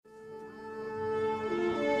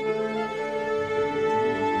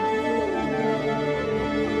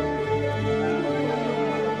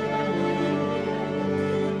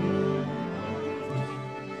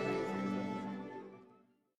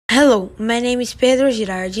my name is Pedro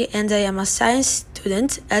Girardi and I am a science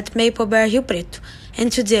student at Maple Bear Rio Preto.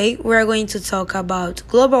 And today we are going to talk about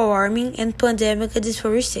global warming and pandemic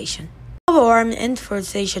deforestation. Global warming and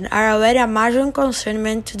deforestation are already a major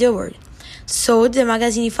concern to the world. So the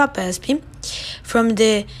magazine FAPESP, from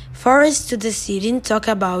the forest to the city, talk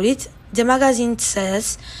about it. The magazine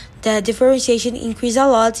says that deforestation increased a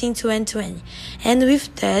lot in 2020, and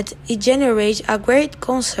with that, it generates a great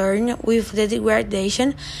concern with the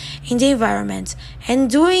degradation in the environment. And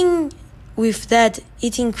doing with that,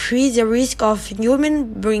 it increased the risk of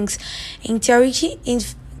human beings entering in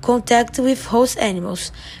contact with host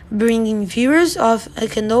animals, bringing virus of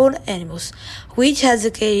unknown animals, which has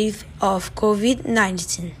the case of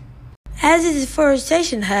COVID-19. As the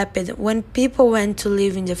deforestation happened when people went to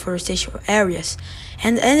live in deforestation areas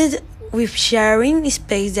and ended with sharing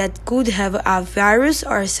space that could have a virus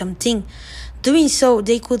or something. Doing so,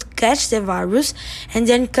 they could catch the virus and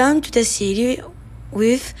then come to the city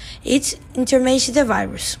with it intermediate the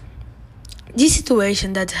virus. This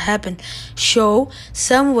situation that happened show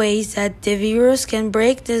some ways that the virus can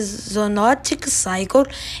break the zoonotic cycle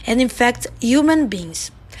and infect human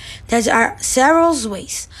beings. There are several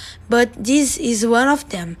ways, but this is one of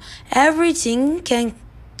them. Everything can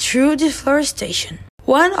through deforestation.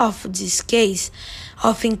 One of these cases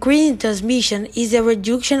of increasing transmission is the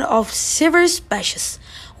reduction of several species,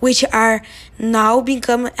 which are now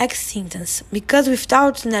become extinct, because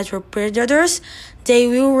without natural predators, they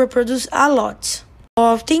will reproduce a lot.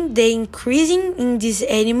 Often, the increasing in these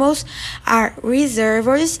animals are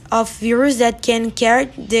reservoirs of virus that can carry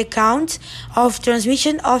the count of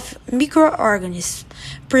transmission of microorganisms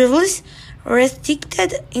previously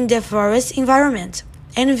restricted in the forest environment.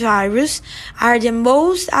 And viruses are the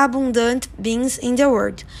most abundant beings in the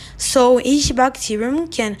world, so each bacterium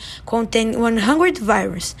can contain 100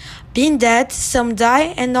 viruses, being that some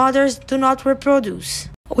die and others do not reproduce.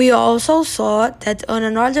 We also saw that on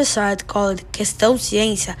another site called Questão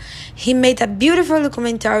Ciência, he made a beautiful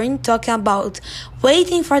documentary talking about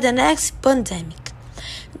waiting for the next pandemic.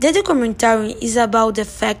 The documentary is about the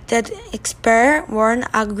fact that experts warn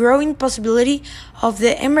a growing possibility of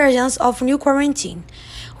the emergence of new quarantine,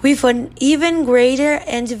 with an even greater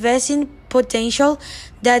and devastating potential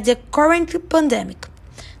than the current pandemic.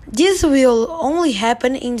 This will only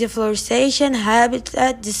happen in deforestation,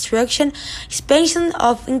 habitat destruction, expansion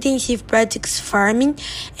of intensive practices farming,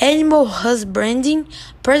 animal husbandry,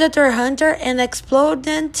 predator hunter, and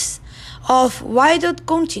explosions of wild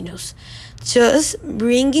continues, thus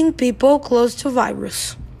bringing people close to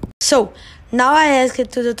virus. So, now I ask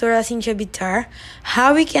to Dr. Cynthia Bittar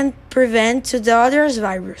how we can prevent the other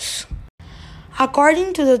virus.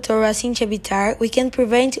 According to Dr. Cynthia Bittar, we can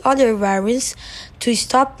prevent other viruses to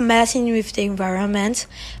stop messing with the environment,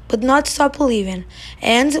 but not stop living,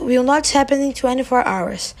 and will not happen in 24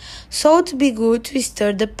 hours. So it would be good to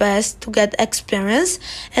study the past to get experience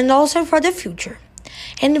and also for the future.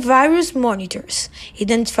 And virus monitors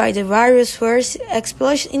identify the virus first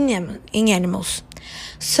exposed in animals,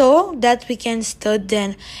 so that we can study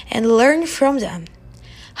them and learn from them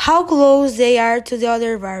how close they are to the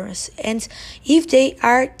other virus and if they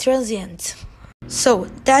are transient. So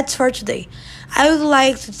that's for today. I would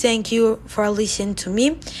like to thank you for listening to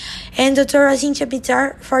me and Dr. Cynthia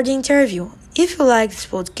Bittar for the interview. If you like this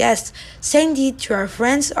podcast, send it to your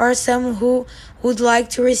friends or some who would like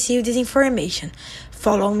to receive this information.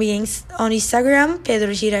 Follow me on Instagram, Pedro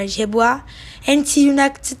Girardi Rebois, and see you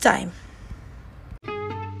next time.